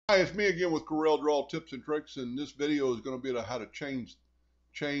Hi, it's me again with Corel Draw Tips and Tricks, and this video is going to be about how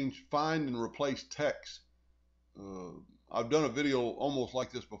to find and replace text. Uh, I've done a video almost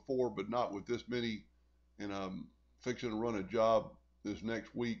like this before, but not with this many, and I'm fixing to run a job this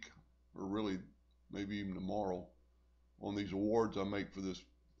next week, or really maybe even tomorrow, on these awards I make for this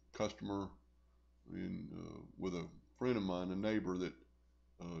customer, and with a friend of mine, a neighbor that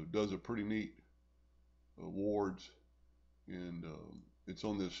does a pretty neat awards, and it's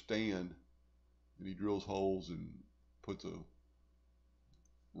on this stand, and he drills holes and puts a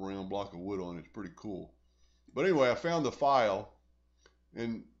round block of wood on it. It's pretty cool. But anyway, I found the file,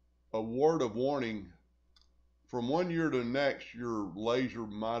 and a word of warning: from one year to the next, your laser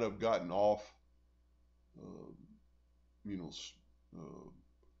might have gotten off. Uh, you know,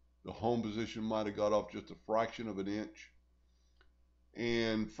 the home position might have got off just a fraction of an inch,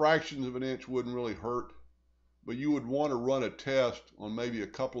 and fractions of an inch wouldn't really hurt. But you would want to run a test on maybe a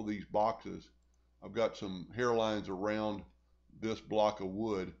couple of these boxes. I've got some hairlines around this block of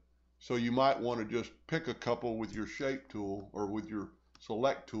wood. So you might want to just pick a couple with your shape tool or with your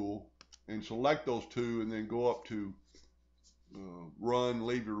select tool and select those two, and then go up to run,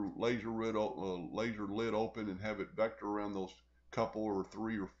 leave your laser lid open and have it vector around those couple or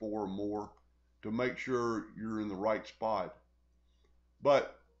three or four or more to make sure you're in the right spot.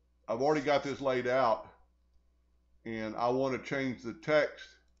 But I've already got this laid out, and I want to change the text.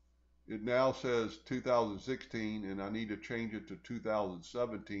 It now says 2016, and I need to change it to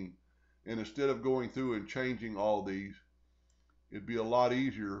 2017. And instead of going through and changing all these, it'd be a lot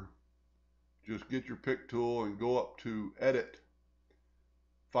easier. Just get your pick tool and go up to Edit,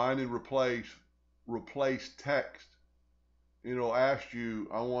 Find and Replace Text. It'll ask you,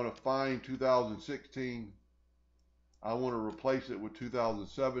 I want to find 2016. I want to replace it with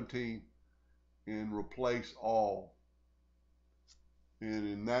 2017, and replace all. And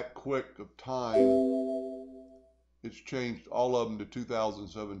in that quick of time, it's changed all of them to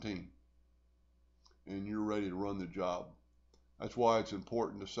 2017. And you're ready to run the job. That's why it's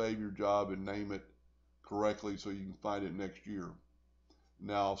important to save your job and name it correctly so you can find it next year.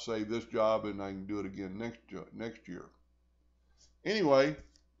 Now I'll save this job and I can do it again next year. Anyway,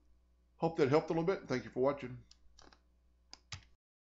 hope that helped a little bit. Thank you for watching.